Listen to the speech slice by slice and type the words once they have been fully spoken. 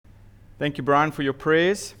Thank you, Brian, for your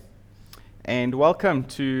prayers, and welcome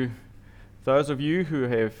to those of you who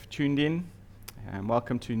have tuned in.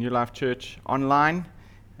 Welcome to New Life Church Online,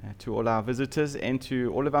 to all our visitors, and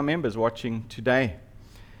to all of our members watching today.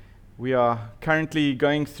 We are currently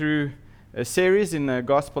going through a series in the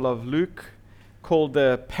Gospel of Luke called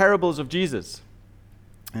the Parables of Jesus.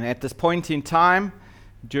 And at this point in time,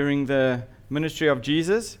 during the ministry of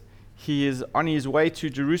Jesus, he is on his way to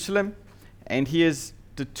Jerusalem, and he is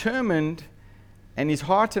determined, and his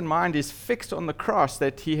heart and mind is fixed on the cross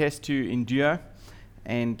that he has to endure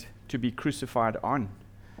and to be crucified on.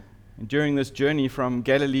 And during this journey from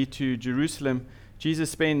Galilee to Jerusalem,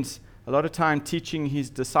 Jesus spends a lot of time teaching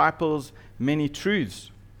his disciples many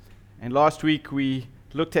truths. And last week we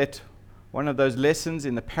looked at one of those lessons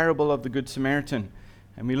in the parable of the Good Samaritan.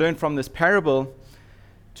 And we learned from this parable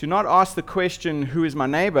to not ask the question, who is my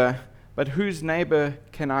neighbor, but whose neighbor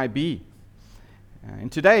can I be?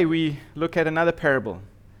 And today we look at another parable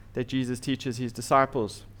that Jesus teaches his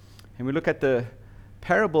disciples. And we look at the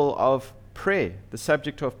parable of prayer, the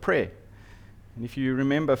subject of prayer. And if you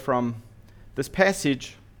remember from this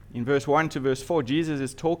passage, in verse 1 to verse 4, Jesus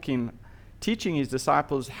is teaching his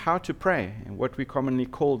disciples how to pray, and what we commonly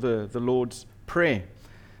call the Lord's Prayer.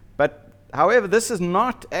 But, however, this is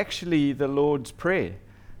not actually the Lord's Prayer.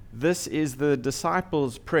 This is the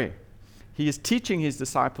disciples' prayer. He is teaching his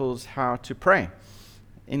disciples how to pray.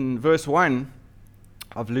 In verse 1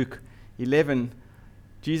 of Luke 11,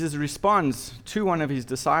 Jesus responds to one of his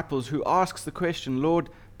disciples who asks the question, "Lord,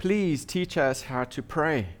 please teach us how to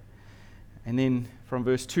pray." And then from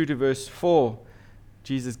verse 2 to verse 4,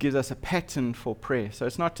 Jesus gives us a pattern for prayer. So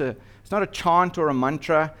it's not a chant or a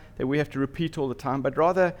mantra that we have to repeat all the time, but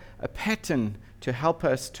rather a pattern to help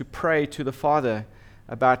us to pray to the Father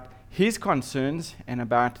about his concerns and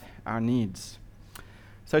about our needs.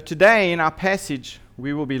 So today in our passage,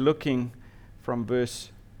 we will be looking from verse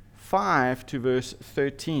 5 to verse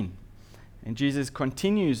 13. And Jesus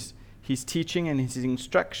continues his teaching and his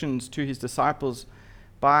instructions to his disciples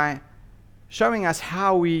by showing us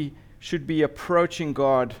how we should be approaching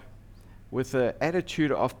God with an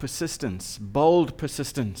attitude of persistence, bold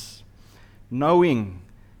persistence, knowing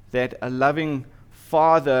that a loving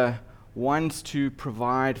Father wants to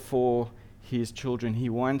provide for his children. He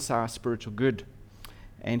wants our spiritual good.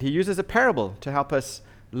 And he uses a parable to help us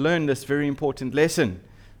learn this very important lesson.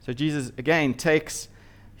 So Jesus, again, takes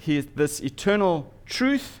this eternal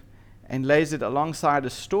truth and lays it alongside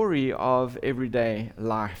a story of everyday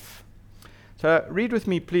life. So read with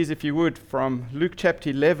me, please, if you would, from Luke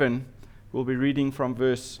chapter 11. We'll be reading from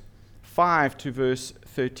verse 5 to verse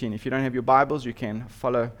 13. If you don't have your Bibles, you can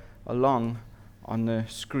follow along on the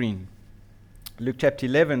screen. Luke chapter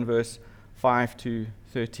 11, verse 5 to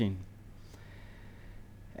 13.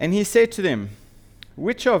 And he said to them,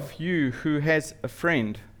 "Which of you who has a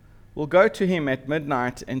friend will go to him at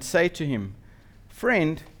midnight and say to him,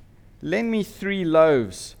 'Friend, lend me 3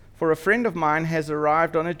 loaves, for a friend of mine has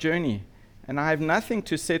arrived on a journey, and I have nothing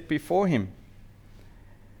to set before him?'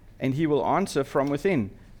 And he will answer from within,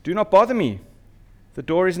 'Do not bother me. The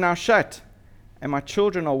door is now shut, and my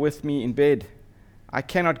children are with me in bed. I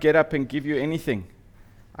cannot get up and give you anything.'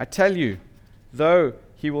 I tell you, though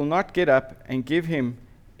he will not get up and give him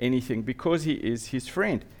anything because he is his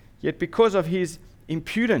friend, yet because of his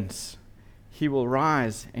impudence, he will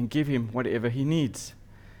rise and give him whatever he needs.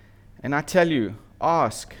 And I tell you,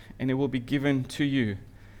 ask, and it will be given to you.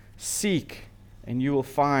 Seek, and you will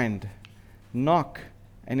find. Knock,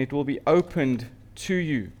 and it will be opened to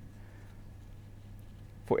you.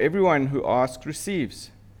 For everyone who asks receives,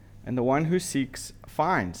 and the one who seeks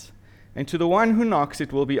finds, and to the one who knocks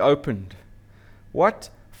it will be opened. What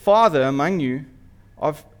father among you,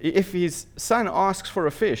 if his son asks for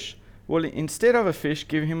a fish, will instead of a fish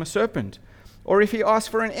give him a serpent? Or if he asks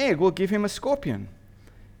for an egg, will give him a scorpion?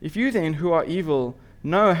 If you then, who are evil,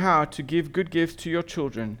 know how to give good gifts to your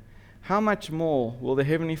children, how much more will the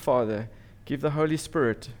Heavenly Father give the Holy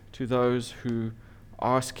Spirit to those who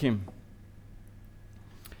ask him?"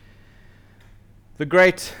 The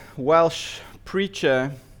great Welsh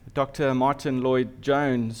preacher, Dr. Martin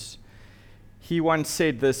Lloyd-Jones, he once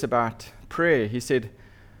said this about prayer. He said,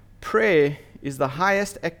 "Prayer is the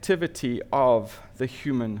highest activity of the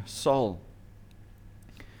human soul."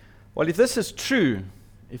 Well, if this is true,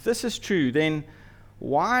 then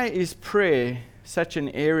why is prayer such an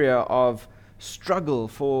area of struggle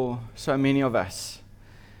for so many of us?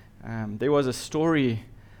 There was a story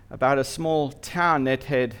about a small town that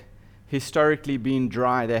had historically been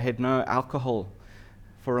dry. They had no alcohol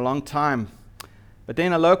for a long time. But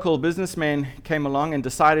then a local businessman came along and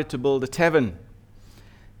decided to build a tavern.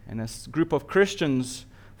 And a group of Christians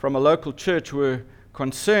from a local church were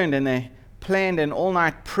concerned, and they planned an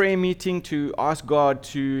all-night prayer meeting to ask God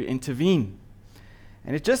to intervene.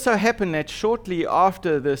 And it just so happened that shortly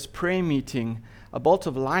after this prayer meeting, a bolt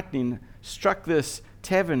of lightning struck this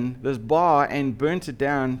tavern, this bar, and burnt it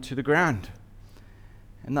down to the ground.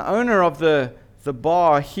 And the owner of the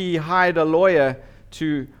bar, he hired a lawyer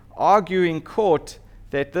to argue in court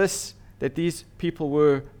that these people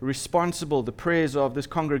were responsible, the prayers of this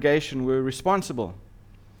congregation were responsible.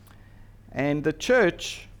 And the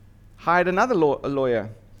church hired another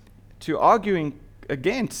lawyer to argue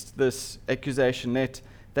against this accusation that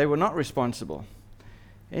they were not responsible.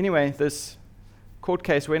 Anyway, this court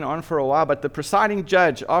case went on for a while, but the presiding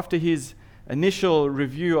judge, after his initial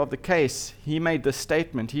review of the case, he made this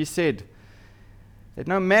statement. He said that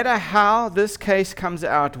no matter how this case comes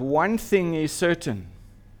out, one thing is certain.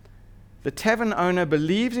 The tavern owner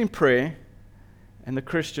believes in prayer, and the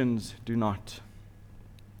Christians do not.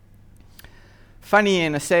 Funny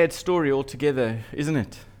and a sad story altogether, isn't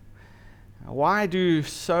it? Why do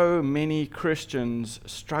so many Christians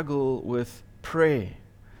struggle with prayer?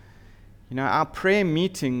 You know, our prayer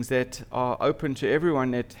meetings that are open to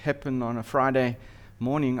everyone that happen on a Friday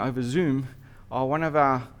morning over Zoom are one of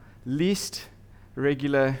our least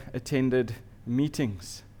regular attended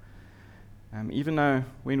meetings. Even though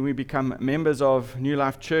when we become members of New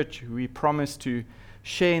Life Church, we promise to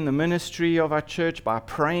share in the ministry of our church by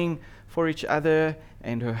praying for each other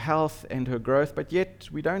and her health and her growth, but yet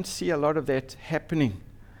we don't see a lot of that happening.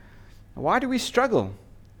 Why do we struggle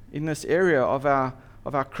in this area of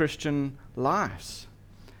our Christian lives?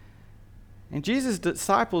 And Jesus'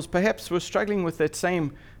 disciples perhaps were struggling with that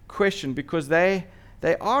same question because they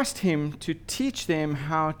asked him to teach them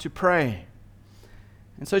how to pray.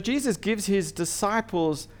 And so Jesus gives his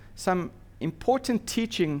disciples some important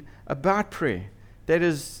teaching about prayer that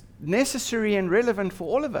is necessary and relevant for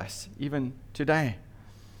all of us, even today.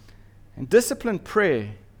 And disciplined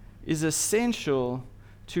prayer is essential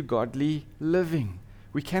to godly living.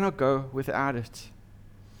 We cannot go without it.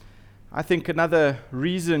 I think another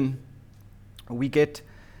reason we get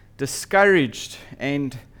discouraged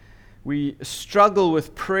and we struggle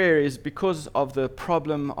with prayer is because of the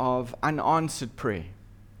problem of unanswered prayer.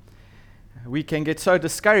 We can get so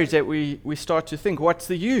discouraged that we start to think, what's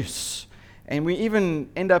the use? And we even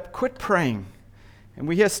end up quit praying. And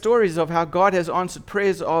we hear stories of how God has answered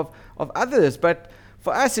prayers of others, but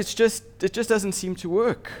for us it just doesn't seem to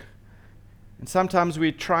work. And sometimes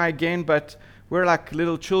we try again, but we're like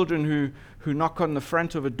little children who knock on the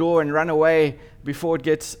front of a door and run away before it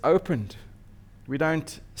gets opened. We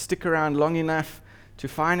don't stick around long enough to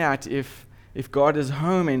find out if God is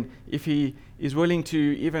home and if he is willing to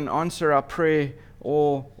even answer our prayer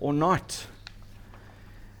or not.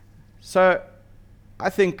 So I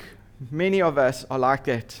think many of us are like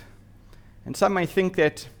that. And some may think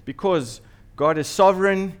that because God is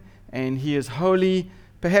sovereign and he is holy,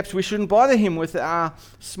 perhaps we shouldn't bother him with our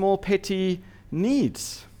small petty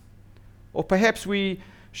needs. Or perhaps we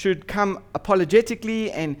should come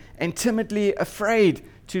apologetically and timidly afraid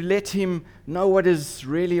to let him know what is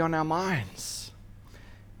really on our minds.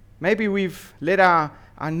 Maybe we've let our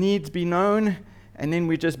needs be known and then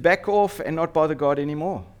we just back off and not bother God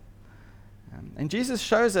anymore. And Jesus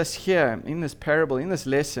shows us here in this parable, in this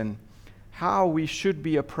lesson, how we should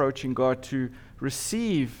be approaching God to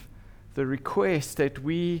receive the request that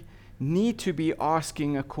we need to be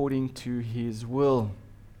asking according to his will.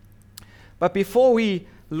 But before we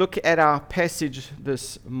look at our passage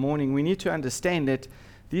this morning, we need to understand that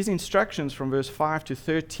these instructions from verse 5 to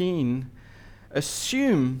 13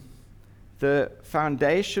 assume the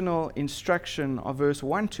foundational instruction of verse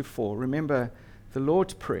 1 to 4. Remember the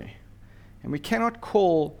Lord's Prayer. And we cannot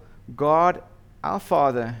call God our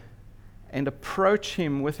Father and approach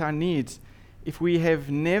him with our needs if we have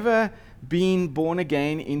never been born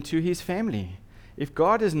again into his family. If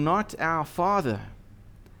God is not our Father,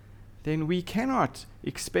 then we cannot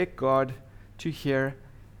expect God to hear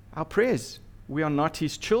our prayers. We are not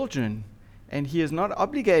his children, and he is not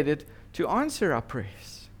obligated to answer our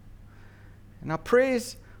prayers. And our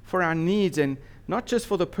prayers for our needs, and not just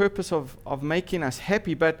for the purpose of making us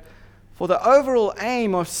happy, but for the overall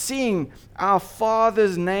aim of seeing our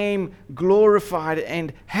Father's name glorified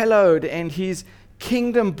and hallowed and his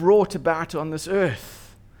kingdom brought about on this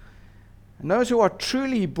earth. And those who are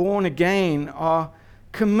truly born again are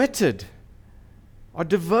committed, are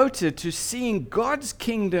devoted to seeing God's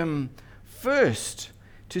kingdom first,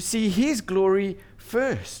 to see his glory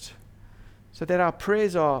first, so that our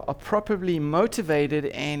prayers are properly motivated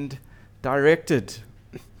and directed.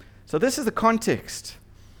 So this is the context.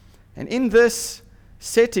 And in this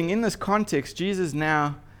setting, in this context, Jesus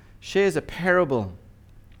now shares a parable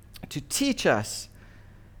to teach us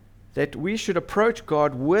that we should approach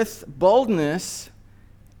God with boldness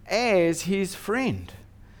as his friend.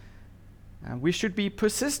 We should be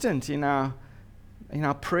persistent in our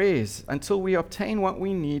prayers until we obtain what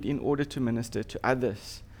we need in order to minister to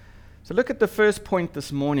others. So look at the first point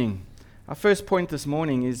this morning. Our first point this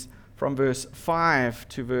morning is from verse 5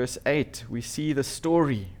 to verse 8. We see the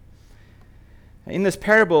story. In this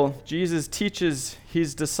parable, Jesus teaches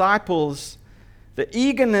his disciples the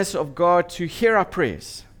eagerness of God to hear our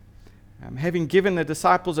prayers. Having given the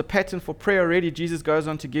disciples a pattern for prayer already, Jesus goes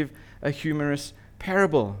on to give a humorous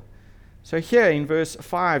parable. So here in verse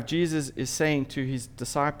 5, Jesus is saying to his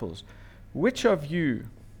disciples, "Which of you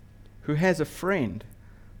who has a friend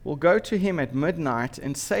will go to him at midnight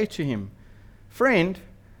and say to him, 'Friend,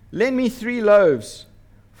 lend me 3 loaves,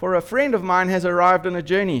 for a friend of mine has arrived on a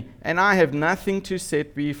journey, and I have nothing to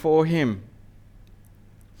set before him.'"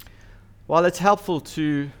 While it's helpful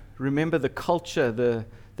to remember the culture, the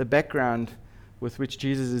background with which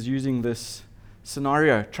Jesus is using this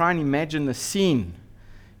scenario, try and imagine the scene.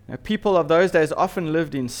 People of those days often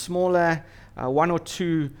lived in smaller 1 or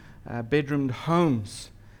 2 bedroomed homes,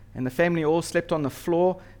 and the family all slept on the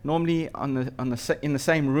floor, normally in the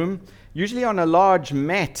same room, usually on a large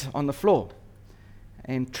mat on the floor.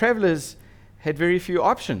 And travelers had very few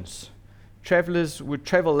options. Travelers would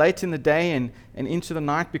travel late in the day and into the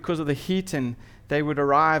night because of the heat, and they would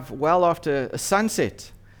arrive well after a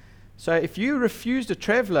sunset. So if you refused a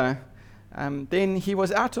traveler, then he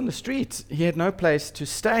was out on the street. He had no place to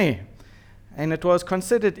stay. And it was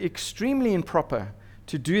considered extremely improper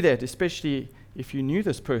to do that, especially if you knew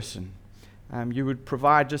this person. You would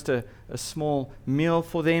provide just a small meal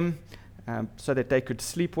for them so that they could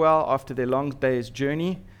sleep well after their long day's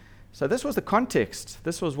journey. So this was the context.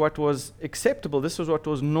 This was what was acceptable. This was what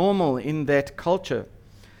was normal in that culture.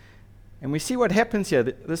 And we see what happens here.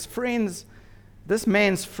 This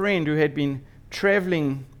man's friend who had been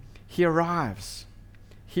traveling, he arrives.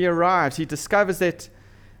 He discovers that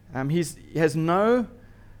he has no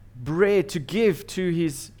bread to give to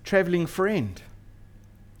his traveling friend.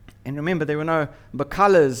 And remember, there were no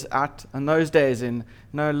bakalas out in those days, and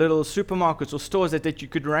no little supermarkets or stores that you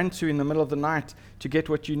could run to in the middle of the night to get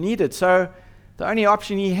what you needed. So the only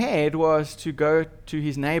option he had was to go to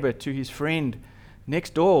his neighbor, to his friend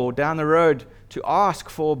next door or down the road, to ask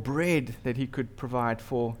for bread that he could provide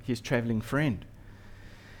for his traveling friend.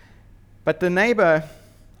 But the neighbor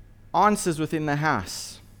answers within the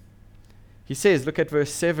house. He says, look at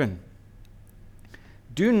verse 7.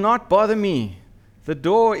 "Do not bother me. The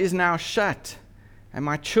door is now shut, and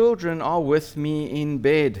my children are with me in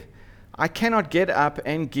bed. I cannot get up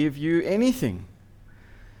and give you anything."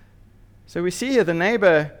 So we see here the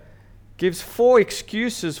neighbor gives 4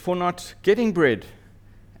 excuses for not getting bread.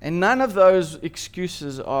 And none of those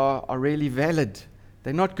excuses are really valid.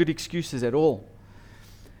 They're not good excuses at all.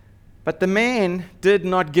 But the man did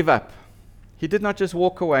not give up. He did not just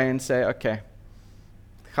walk away and say, "Okay,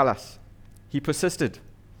 khalas." He persisted.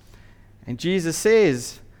 And Jesus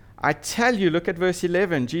says, "I tell you," look at verse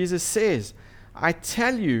 11. Jesus says, "I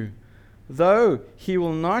tell you, though he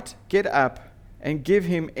will not get up and give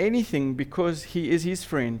him anything because he is his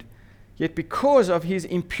friend, yet because of his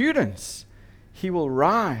impudence, he will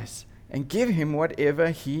rise and give him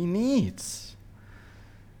whatever he needs."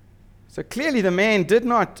 So clearly the man did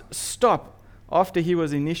not stop after he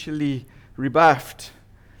was initially rebuffed.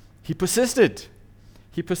 He persisted.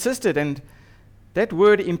 And that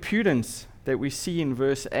word impudence that we see in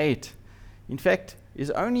verse 8, in fact, is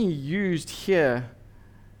only used here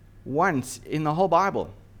once in the whole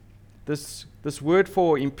Bible. This word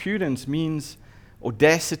for impudence means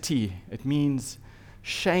audacity. It means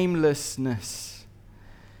shamelessness.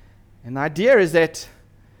 And the idea is that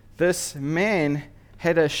this man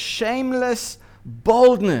had a shameless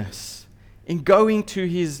boldness in going to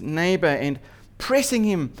his neighbor and pressing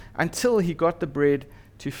him until he got the bread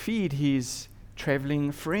to feed his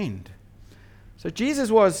traveling friend. So Jesus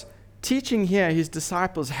was teaching here his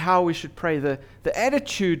disciples how we should pray, the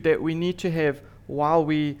attitude that we need to have while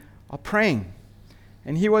we are praying.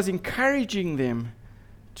 And he was encouraging them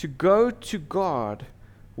to go to God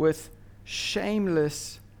with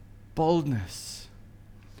shameless boldness.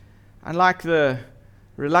 Unlike the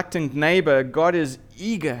reluctant neighbor, God is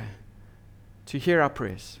eager to hear our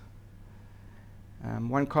prayers.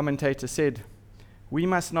 One commentator said, "We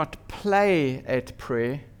must not play at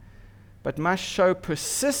prayer, but must show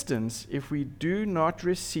persistence if we do not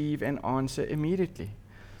receive an answer immediately."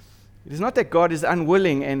 It is not that God is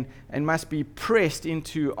unwilling and must be pressed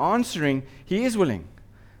into answering. He is willing.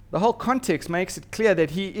 The whole context makes it clear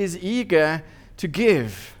that he is eager to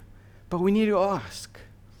give. but we need to ask.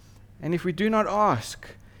 And if we do not ask,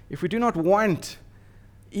 if we do not want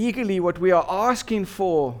eagerly what we are asking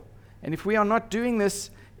for, and if we are not doing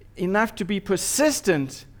this enough to be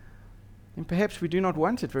persistent, then perhaps we do not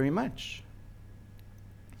want it very much.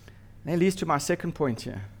 That leads to my second point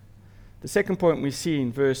here. The second point we see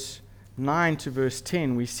in verse 9 to verse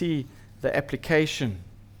 10, we see the application.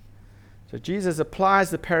 So Jesus applies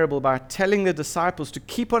the parable by telling the disciples to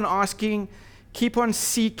keep on asking, keep on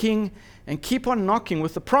seeking, and keep on knocking,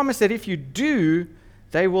 with the promise that if you do,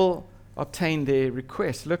 they will obtain their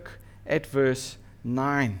request. Look at verse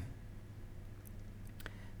 9.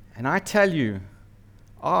 And I tell you,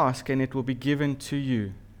 ask and it will be given to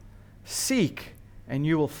you. Seek and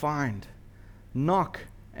you will find. Knock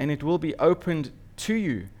and it will be opened to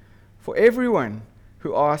you. For everyone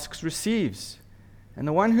who asks receives, and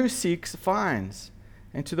the one who seeks finds,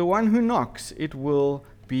 and to the one who knocks it will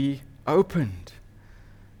be opened.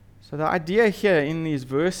 So the idea here in these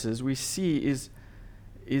verses we see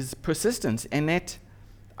is persistence, and that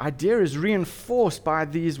idea is reinforced by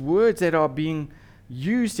these words that are being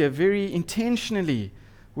used here very intentionally.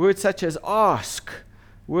 Words such as ask,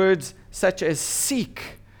 words such as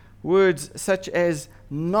seek, words such as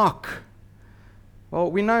knock. Well,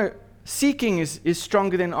 we know seeking is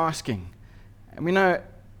stronger than asking. And we know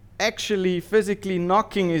actually physically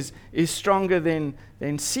knocking is stronger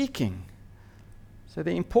than seeking. So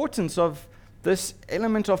the importance of this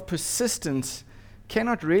element of persistence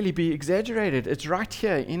cannot really be exaggerated. It's right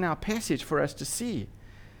here in our passage for us to see.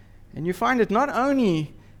 And you find it not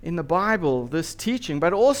only in the Bible, this teaching,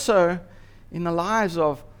 but also in the lives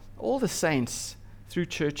of all the saints through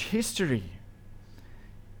church history.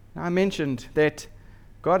 Now, I mentioned that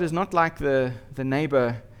God is not like the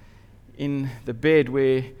neighbor in the bed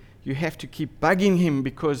where you have to keep bugging him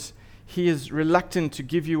because he is reluctant to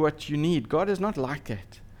give you what you need. God is not like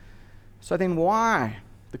that. So then why?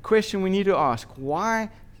 The question we need to ask, why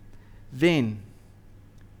then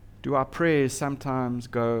do our prayers sometimes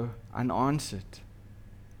go unanswered?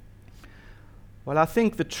 Well, I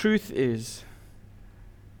think the truth is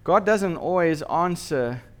God doesn't always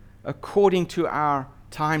answer according to our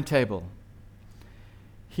timetable.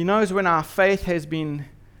 He knows when our faith has been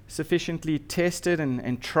sufficiently tested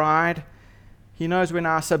and tried. He knows when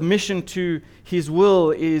our submission to His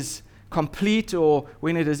will is complete or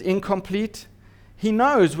when it is incomplete. He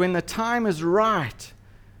knows when the time is right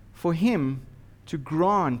for Him to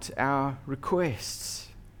grant our requests.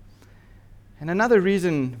 And another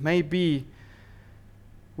reason may be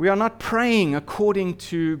we are not praying according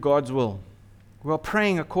to God's will. We are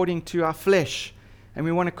praying according to our flesh, and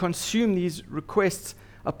we want to consume these requests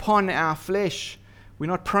upon our flesh. We're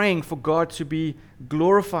not praying for God to be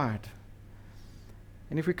glorified.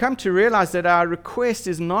 And if we come to realize that our request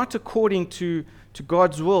is not according to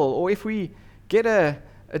God's will, or if we get a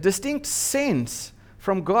distinct sense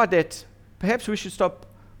from God that perhaps we should stop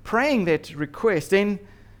praying that request, then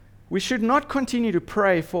we should not continue to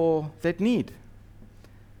pray for that need.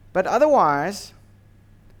 But otherwise,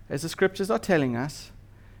 as the scriptures are telling us,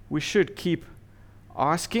 we should keep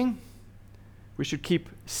asking, we should keep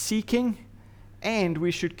seeking, and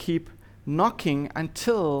we should keep knocking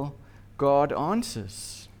until God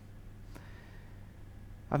answers.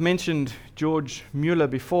 I've mentioned George Mueller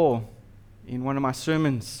before in one of my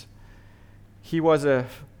sermons. He was a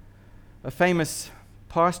famous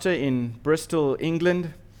pastor in Bristol,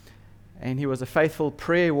 England, and he was a faithful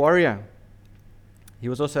prayer warrior. He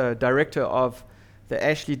was also a director of the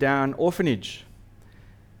Ashley Down Orphanage.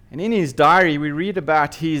 And in his diary, we read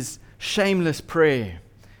about his shameless prayer.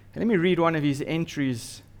 And let me read one of his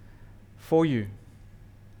entries for you.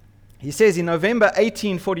 He says, in November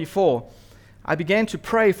 1844, I began to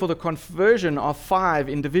pray for the conversion of 5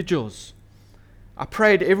 individuals. I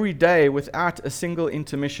prayed every day without a single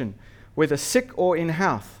intermission, whether sick or in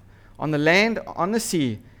health, on the land, on the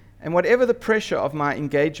sea, and whatever the pressure of my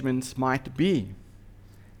engagements might be.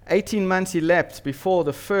 18 months elapsed before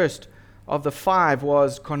the first of the 5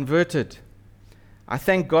 was converted. I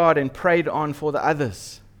thanked God and prayed on for the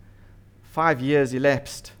others. 5 years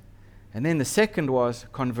elapsed, and then the second was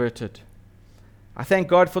converted. I thanked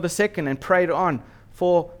God for the second and prayed on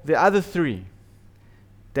for the other 3.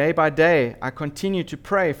 Day by day, I continued to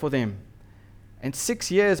pray for them, and 6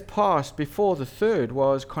 years passed before the third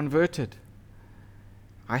was converted.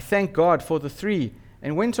 I thanked God for the 3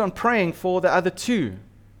 and went on praying for the other 2.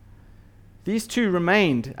 These 2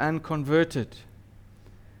 remained unconverted.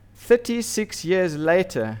 36 years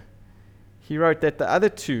later, he wrote that the other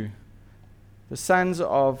 2, the sons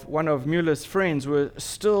of one of Mueller's friends, were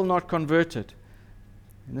still not converted.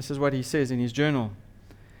 And this is what he says in his journal.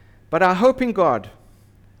 But I hope in God.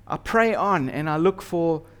 I pray on and I look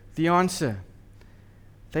for the answer.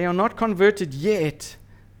 They are not converted yet,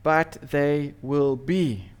 but they will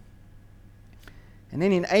be. And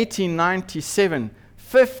then in 1897,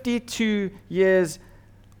 52 years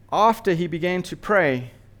after he began to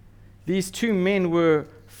pray, these two men were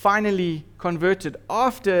finally converted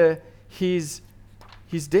after his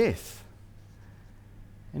death.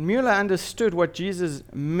 And Mueller understood what Jesus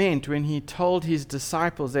meant when he told his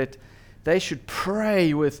disciples that they should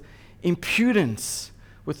pray with impudence,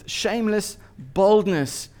 with shameless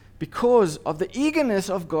boldness, because of the eagerness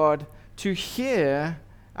of God to hear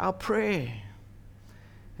our prayer.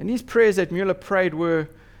 And these prayers that Mueller prayed were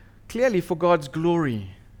clearly for God's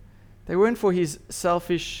glory. They weren't for his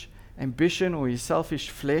selfish ambition or his selfish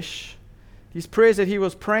flesh. These prayers that he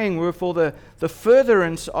was praying were for the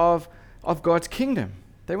furtherance of God's kingdom.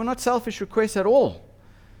 They were not selfish requests at all.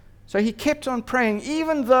 So he kept on praying,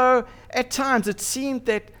 even though at times it seemed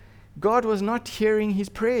that God was not hearing his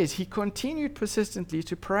prayers. He continued persistently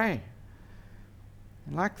to pray.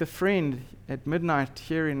 And like the friend at midnight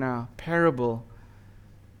here in our parable,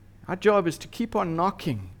 our job is to keep on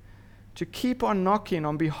knocking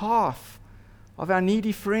on behalf of our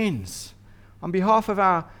needy friends, on behalf of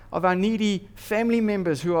our needy family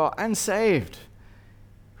members who are unsaved,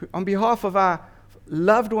 on behalf of our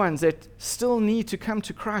loved ones that still need to come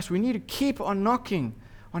to Christ. We need to keep on knocking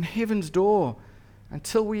on heaven's door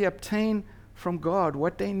until we obtain from God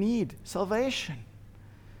what they need, salvation.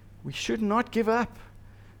 We should not give up.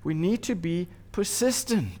 We need to be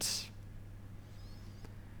persistent.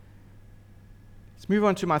 Let's move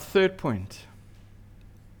on to my third point.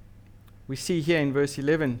 We see here in verse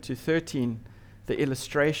 11 to 13 the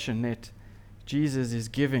illustration that Jesus is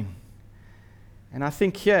giving. And I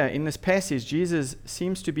think here in this passage, Jesus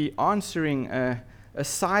seems to be answering a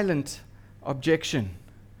silent objection.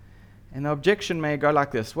 And the objection may go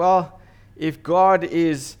like this: well, if God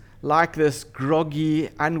is like this groggy,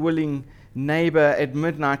 unwilling neighbor at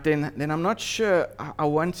midnight, then I'm not sure I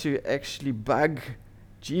want to actually bug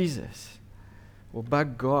Jesus or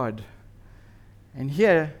bug God. And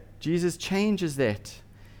here, Jesus changes that.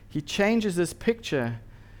 He changes this picture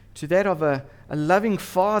to that of a loving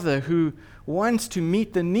father who wants to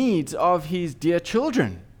meet the needs of his dear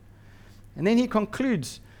children. And then he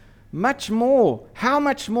concludes, how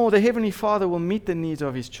much more the Heavenly Father will meet the needs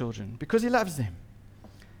of his children, because he loves them.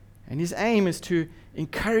 And his aim is to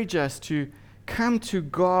encourage us to come to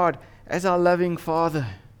God as our loving Father,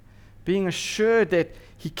 being assured that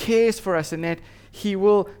he cares for us and that he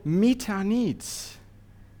will meet our needs.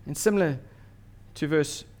 And similar to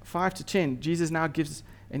verse 5 to 10, Jesus now gives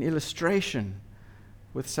an illustration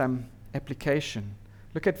with some application.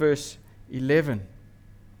 Look at verse 11.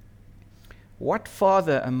 What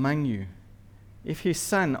father among you, if his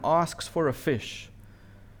son asks for a fish,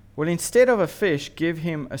 will instead of a fish give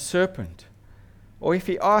him a serpent? Or if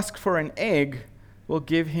he asks for an egg, will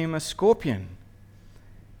give him a scorpion?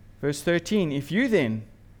 Verse 13. If you then,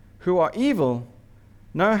 who are evil,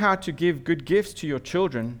 know how to give good gifts to your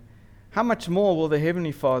children, how much more will the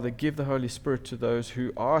Heavenly Father give the Holy Spirit to those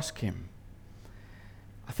who ask him?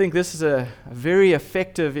 I think this is a very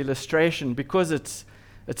effective illustration because it's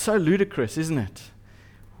so ludicrous, isn't it?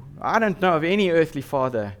 I don't know of any earthly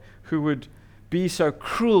father who would be so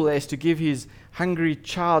cruel as to give his hungry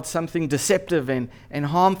child something deceptive and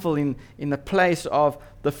harmful in the place of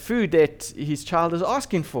the food that his child is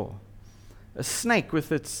asking for. A snake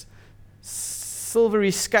with its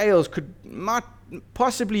silvery scales might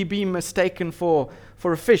possibly be mistaken for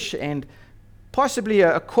a fish, and possibly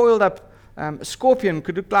a coiled up scorpion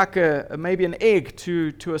could look like maybe an egg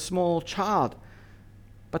to a small child.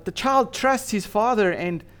 But the child trusts his father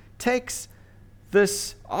and takes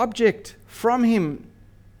this object from him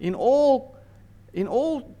in all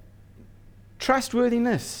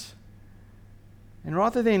trustworthiness. And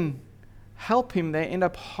rather than help him, they end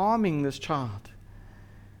up harming this child.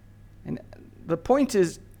 And the point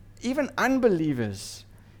is, even unbelievers,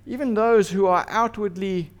 even those who are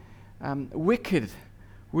outwardly wicked,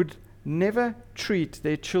 would never treat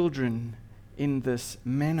their children in this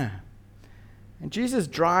manner. And Jesus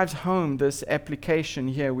drives home this application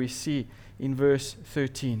here we see in verse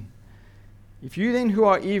 13. If you then who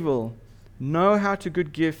are evil know how to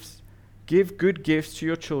give good gifts to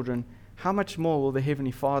your children, how much more will the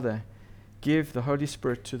Heavenly Father give the Holy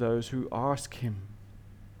Spirit to those who ask him?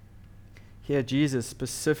 Here Jesus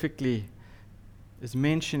specifically is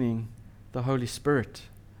mentioning the Holy Spirit,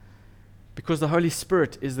 because the Holy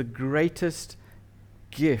Spirit is the greatest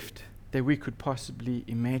gift that we could possibly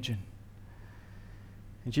imagine.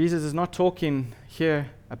 And Jesus is not talking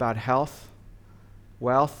here about health,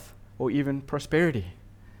 wealth, or even prosperity.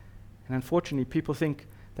 And unfortunately, people think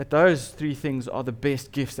that those three things are the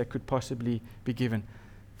best gifts that could possibly be given.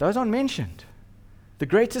 Those aren't mentioned. The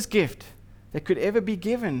greatest gift that could ever be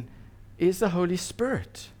given is the Holy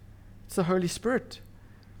Spirit. It's the Holy Spirit.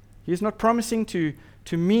 He is not promising to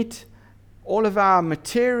meet all of our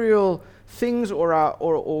material things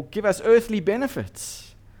or give us earthly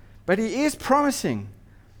benefits. But He is promising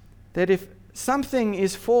that if something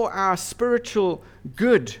is for our spiritual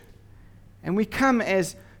good, and we come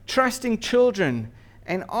as trusting children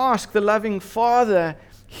and ask the loving Father,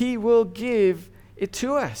 He will give it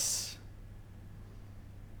to us.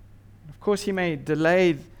 Of course, He may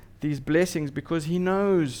delay these blessings because He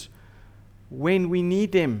knows when we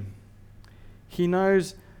need them. He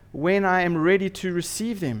knows when I am ready to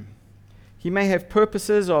receive them. He may have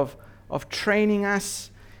purposes of training us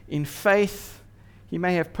in faith. He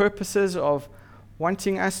may have purposes of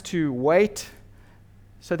wanting us to wait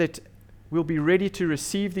so that we'll be ready to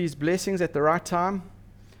receive these blessings at the right time.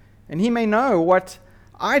 And He may know what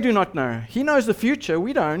I do not know. He knows the future,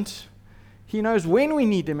 we don't. He knows when we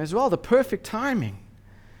need them as well, the perfect timing.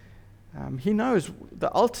 He knows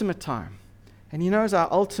the ultimate time. And He knows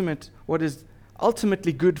what is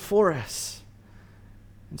ultimately good for us.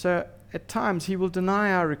 And so at times He will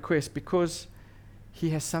deny our request because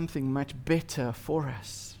He has something much better for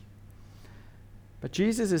us. But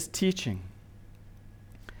Jesus is teaching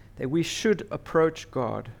that we should approach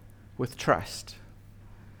God with trust.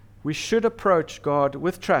 We should approach God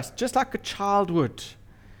with trust, just like a child would.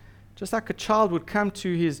 Just like a child would come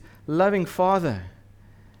to his loving Father.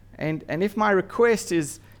 And if my request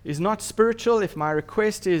is not spiritual, if my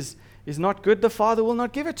request is not good, the Father will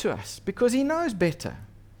not give it to us because He knows better.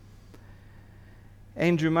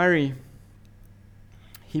 Andrew Murray,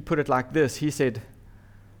 he put it like this. He said,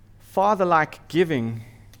 "Father-like giving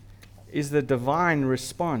is the divine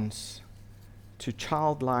response to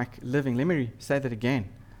childlike living." Let me say that again.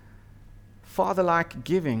 Father-like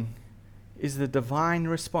giving is the divine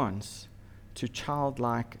response to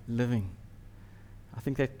childlike living. I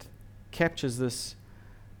think that captures this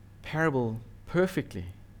parable perfectly.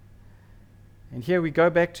 And here we go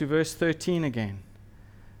back to verse 13 again.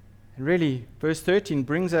 And really, verse 13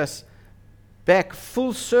 brings us back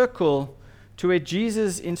full circle to where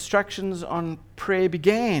Jesus' instructions on prayer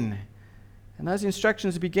began. And those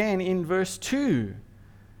instructions began in verse 2,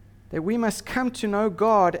 that we must come to know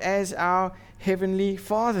God as our Heavenly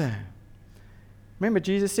Father. Remember,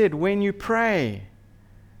 Jesus said, when you pray,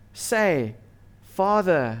 say,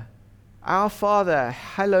 Father, our Father,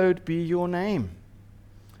 hallowed be your name.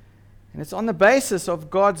 And it's on the basis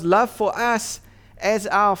of God's love for us as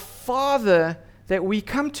our Father that we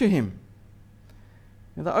come to Him.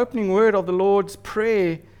 Now, the opening word of the Lord's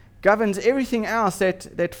Prayer governs everything else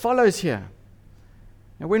that follows here.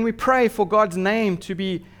 Now, when we pray for God's name to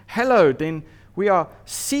be hallowed, then we are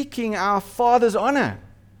seeking our Father's honor.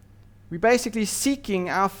 We're basically seeking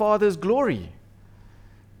our Father's glory.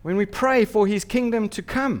 When we pray for His kingdom to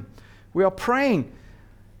come, we are praying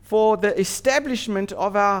for the establishment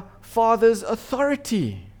of our Father's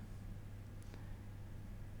authority.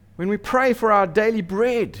 When we pray for our daily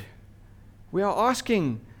bread, we are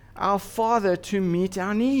asking our Father to meet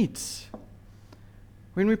our needs.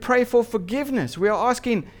 When we pray for forgiveness, we are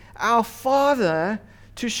asking our Father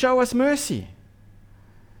to show us mercy.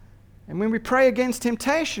 And when we pray against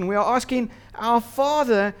temptation, we are asking our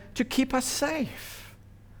Father to keep us safe.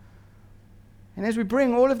 And as we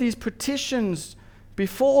bring all of these petitions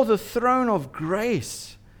before the throne of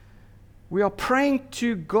grace, we are praying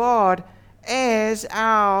to God as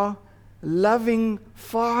our loving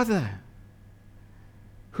Father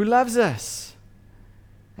who loves us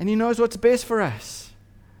and He knows what's best for us.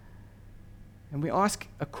 And we ask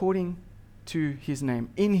according to His name,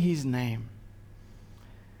 in His name.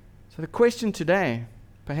 So the question today,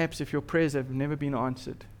 perhaps if your prayers have never been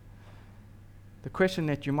answered, the question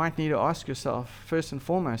that you might need to ask yourself first and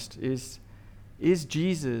foremost is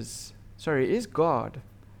God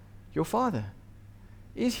your Father?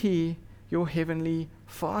 Is He your Heavenly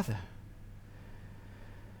Father?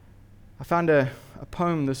 I found a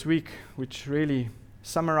poem this week which really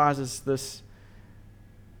summarizes this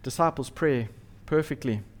disciples' prayer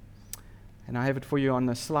perfectly. And I have it for you on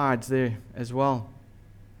the slides there as well.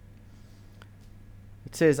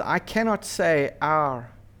 It says, I cannot say our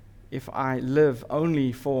if I live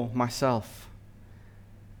only for myself.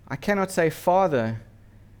 I cannot say Father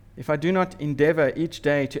if I do not endeavor each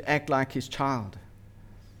day to act like His child.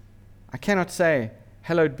 I cannot say,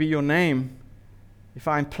 hallowed be your name, if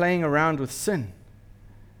I am playing around with sin.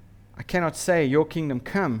 I cannot say, your kingdom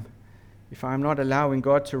come, if I am not allowing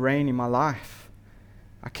God to reign in my life.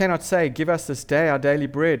 I cannot say, give us this day our daily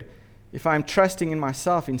bread, if I'm trusting in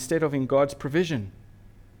myself instead of in God's provision.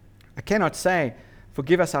 I cannot say,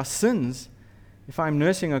 forgive us our sins, if I'm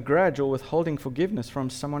nursing a grudge or withholding forgiveness from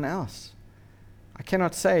someone else. I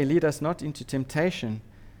cannot say, lead us not into temptation,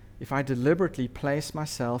 if I deliberately place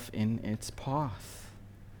myself in its path.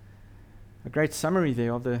 A great summary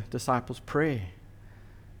there of the disciples' prayer.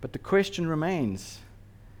 But the question remains,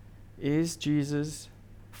 is Jesus,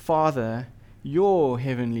 Father, your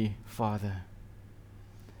heavenly Father?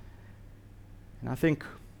 And I think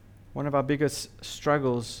one of our biggest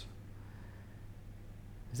struggles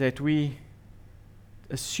is that we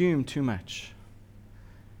assume too much.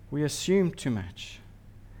 We assume too much.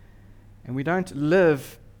 And we don't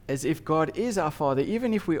live as if God is our Father,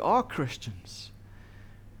 even if we are Christians.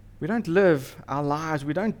 We don't live our lives,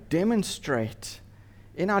 we don't demonstrate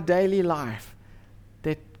in our daily life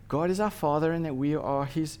that God is our Father and that we are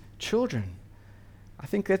His children. I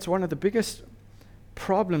think that's one of the biggest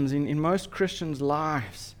problems in most Christians'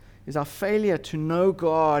 lives, is our failure to know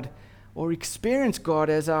God or experience God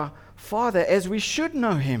as our Father, as we should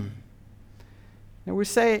know Him. And we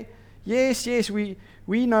say, yes, we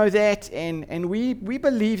know that and we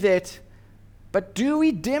believe that, but do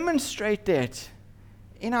we demonstrate that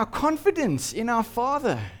in our confidence in our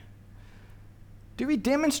Father? Do we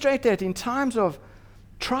demonstrate that in times of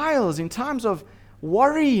trials, in times of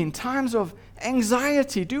worry, in times of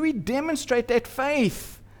anxiety? Do we demonstrate that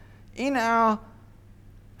faith in our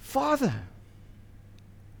Father?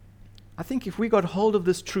 I think if we got hold of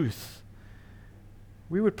this truth,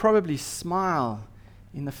 we would probably smile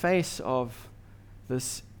in the face of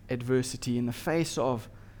this adversity, in the face of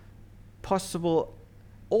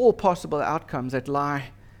all possible outcomes that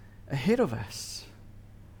lie ahead of us.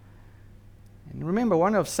 And remember,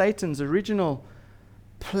 one of Satan's original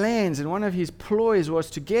plans and one of his ploys was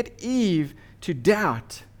to get Eve to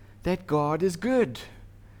doubt that God is good.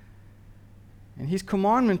 And his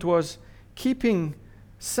commandment was keeping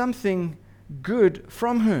something good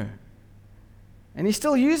from her. And he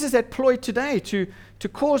still uses that ploy today to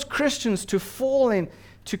cause Christians to fall and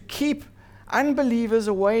to keep unbelievers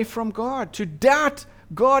away from God, to doubt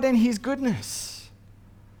God and His goodness.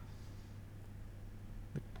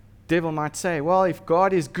 The devil might say, well, if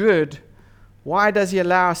God is good, why does He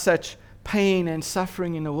allow such pain and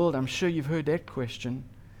suffering in the world? I'm sure you've heard that question.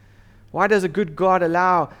 Why does a good God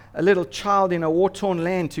allow a little child in a war-torn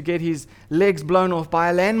land to get his legs blown off by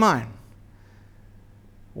a landmine?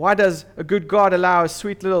 Why does a good God allow a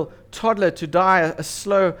sweet little toddler to die a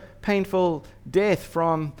slow, painful death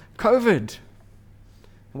from COVID?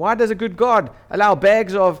 Why does a good God allow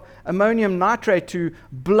bags of ammonium nitrate to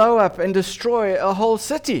blow up and destroy a whole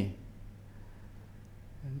city?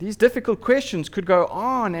 And these difficult questions could go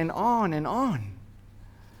on and on and on.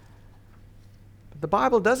 But the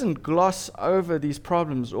Bible doesn't gloss over these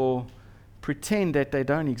problems or pretend that they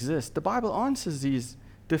don't exist. The Bible answers these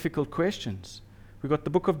difficult questions. We've got the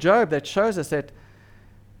book of Job that shows us that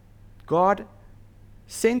God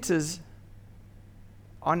centers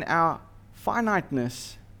on our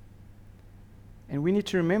finiteness, and we need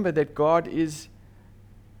to remember that God is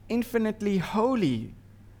infinitely holy.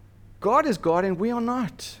 God is God and we are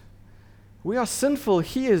not. We are sinful.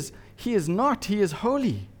 He is not. He is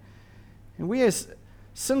holy. And we as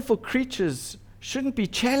sinful creatures shouldn't be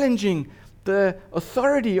challenging the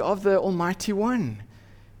authority of the Almighty One.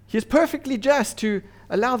 He is perfectly just to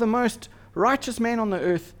allow the most righteous man on the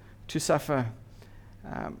earth to suffer,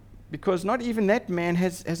 because not even that man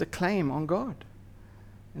has a claim on God.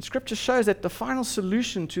 And Scripture shows that the final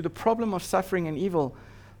solution to the problem of suffering and evil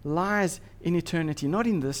lies in eternity, not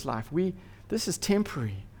in this life. This is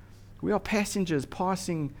temporary. We are passengers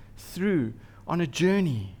passing through on a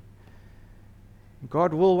journey.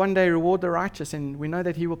 God will one day reward the righteous, and we know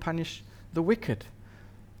that He will punish the wicked.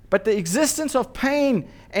 But the existence of pain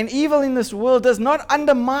and evil in this world does not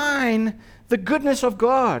undermine the goodness of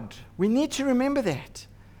God. We need to remember that.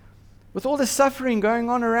 With all the suffering going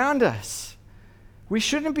on around us, we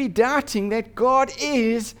shouldn't be doubting that God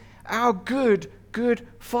is our good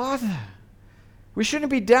Father. We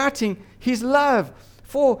shouldn't be doubting His love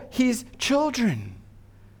for His children.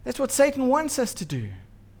 That's what Satan wants us to do.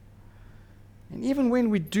 And even when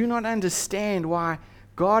we do not understand why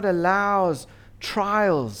God allows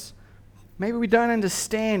trials, maybe we don't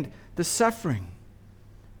understand the suffering,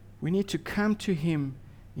 we need to come to Him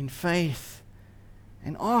in faith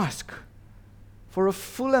and ask for a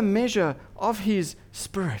fuller measure of His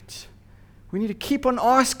Spirit. We need to keep on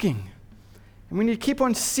asking, and we need to keep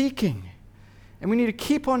on seeking, and we need to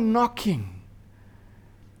keep on knocking.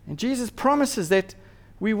 And Jesus promises that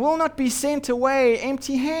we will not be sent away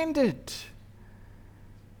empty-handed.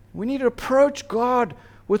 We need to approach God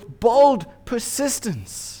with bold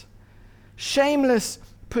persistence, shameless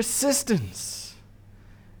persistence,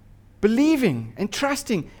 believing and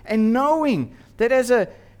trusting and knowing that as a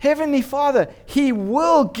Heavenly Father, He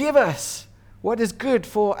will give us what is good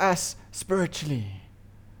for us spiritually.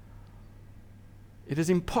 It is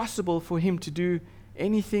impossible for Him to do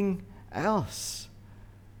anything else.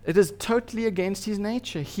 It is totally against His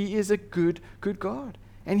nature. He is a good God,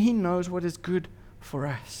 and He knows what is good for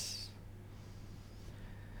us.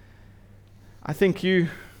 I think you,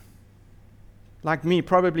 like me,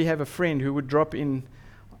 probably have a friend who would drop in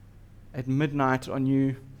at midnight on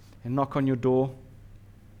you and knock on your door.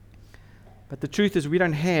 But the truth is, we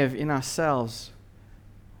don't have in ourselves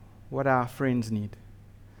what our friends need.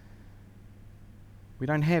 We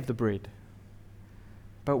don't have the bread.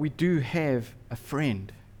 But we do have a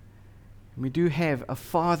friend. And we do have a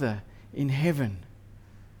Father in heaven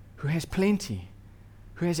who has plenty,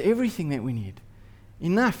 who has everything that we need,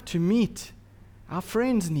 enough to meet our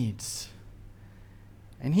friends' needs.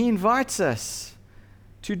 And He invites us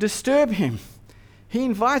to disturb Him. He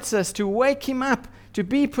invites us to wake Him up, to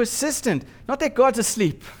be persistent. Not that God's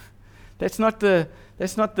asleep. That's not the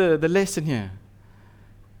lesson here.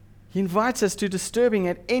 He invites us to disturbing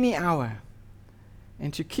at any hour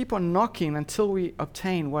and to keep on knocking until we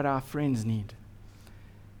obtain what our friends need.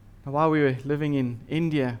 Now, while we were living in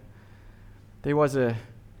India, there was a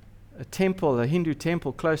temple, a Hindu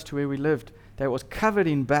temple close to where we lived that was covered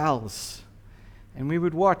in bells. And we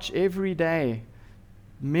would watch every day,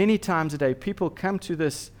 many times a day, people come to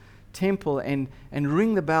this temple and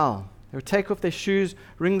ring the bell. They would take off their shoes,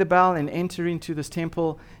 ring the bell, and enter into this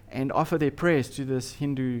temple and offer their prayers to this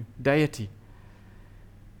Hindu deity.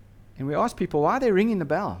 And we asked people, why are they ringing the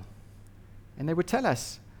bell? And they would tell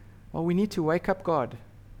us, well, we need to wake up God.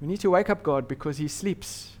 We need to wake up God because He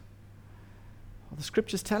sleeps. Well, the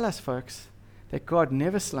scriptures tell us, folks, that God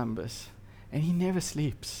never slumbers and He never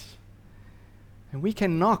sleeps. And we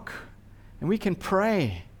can knock, and we can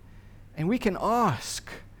pray, and we can ask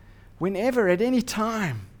whenever, at any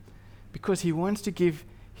time, because He wants to give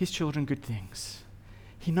His children good things.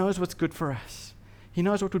 He knows what's good for us. He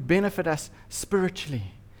knows what would benefit us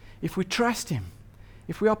spiritually. If we trust Him,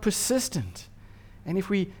 if we are persistent, and if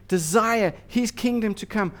we desire His kingdom to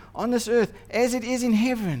come on this earth as it is in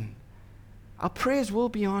heaven, our prayers will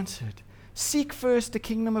be answered. Seek first the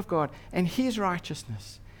kingdom of God and His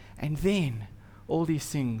righteousness, and then all these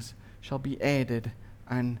things shall be added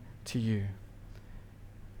unto you.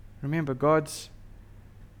 Remember, God's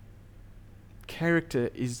character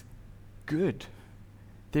is good.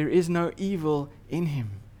 There is no evil in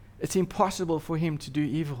Him. It's impossible for Him to do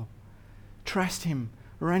evil. Trust Him,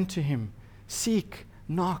 run to Him, seek,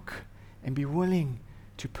 knock, and be willing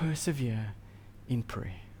to persevere in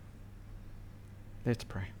prayer. Let's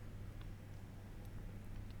pray.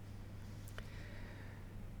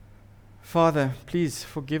 Father, please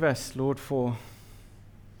forgive us, Lord, for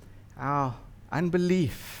our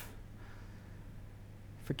unbelief.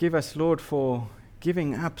 Forgive us, Lord, for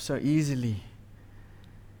giving up so easily.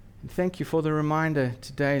 And thank You for the reminder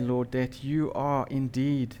today, Lord, that You are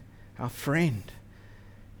indeed our friend.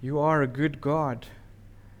 You are a good God.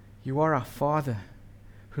 You are our Father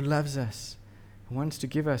who loves us, who wants to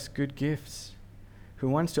give us good gifts, who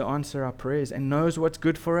wants to answer our prayers and knows what's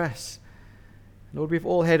good for us. Lord, we've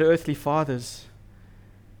all had earthly fathers,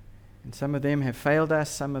 and some of them have failed us,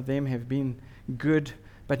 some of them have been good,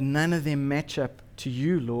 but none of them match up to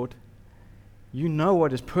You, Lord. You know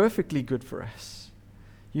what is perfectly good for us.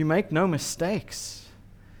 You make no mistakes,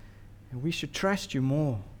 and we should trust You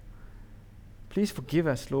more. Please forgive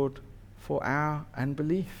us, Lord, for our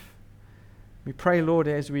unbelief. We pray, Lord,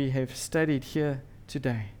 as we have studied here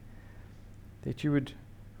today, that You would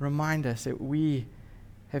remind us that we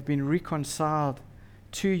have been reconciled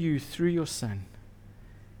to You through Your Son.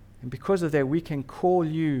 And because of that, we can call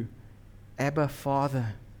You Abba,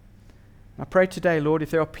 Father. I pray today, Lord, if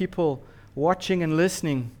there are people watching and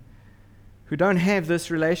listening who don't have this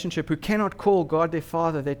relationship, who cannot call God their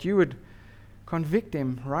Father, that You would convict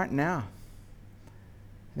them right now.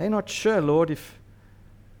 They're not sure, Lord, if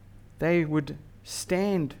they would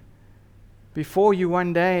stand before You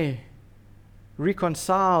one day,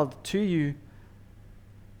 reconciled to You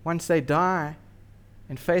once they die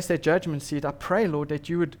and face their judgment seat. I pray, Lord, that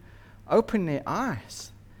You would open their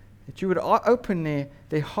eyes, that You would open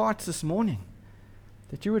their hearts this morning,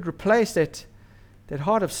 that You would replace that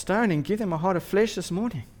heart of stone and give them a heart of flesh this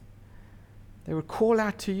morning. They would call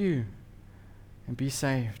out to You and be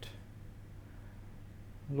saved.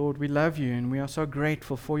 Lord, we love You, and we are so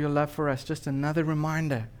grateful for Your love for us. Just another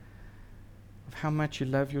reminder of how much You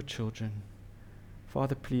love Your children.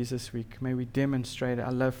 Father, please, this week, may we demonstrate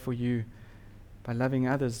our love for you by loving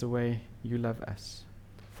others the way you love us.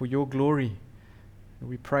 For your glory,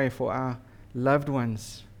 we pray for our loved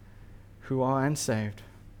ones who are unsaved.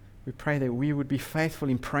 We pray that we would be faithful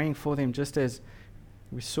in praying for them, just as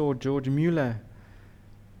we saw George Mueller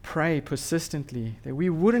pray persistently, that we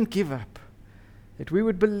wouldn't give up, that we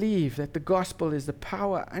would believe that the gospel is the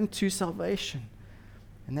power unto salvation,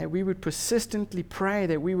 and that we would persistently pray,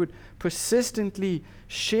 that we would persistently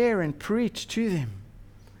share and preach to them,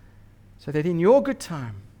 so that in your good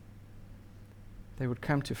time, they would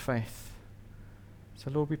come to faith.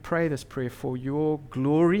 So Lord, we pray this prayer for your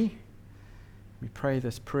glory. We pray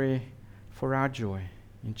this prayer for our joy.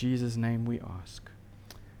 In Jesus' name we ask.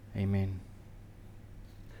 Amen.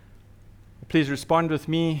 Please respond with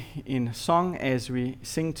me in song as we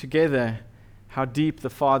sing together, How Deep the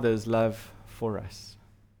Father's Love for Us.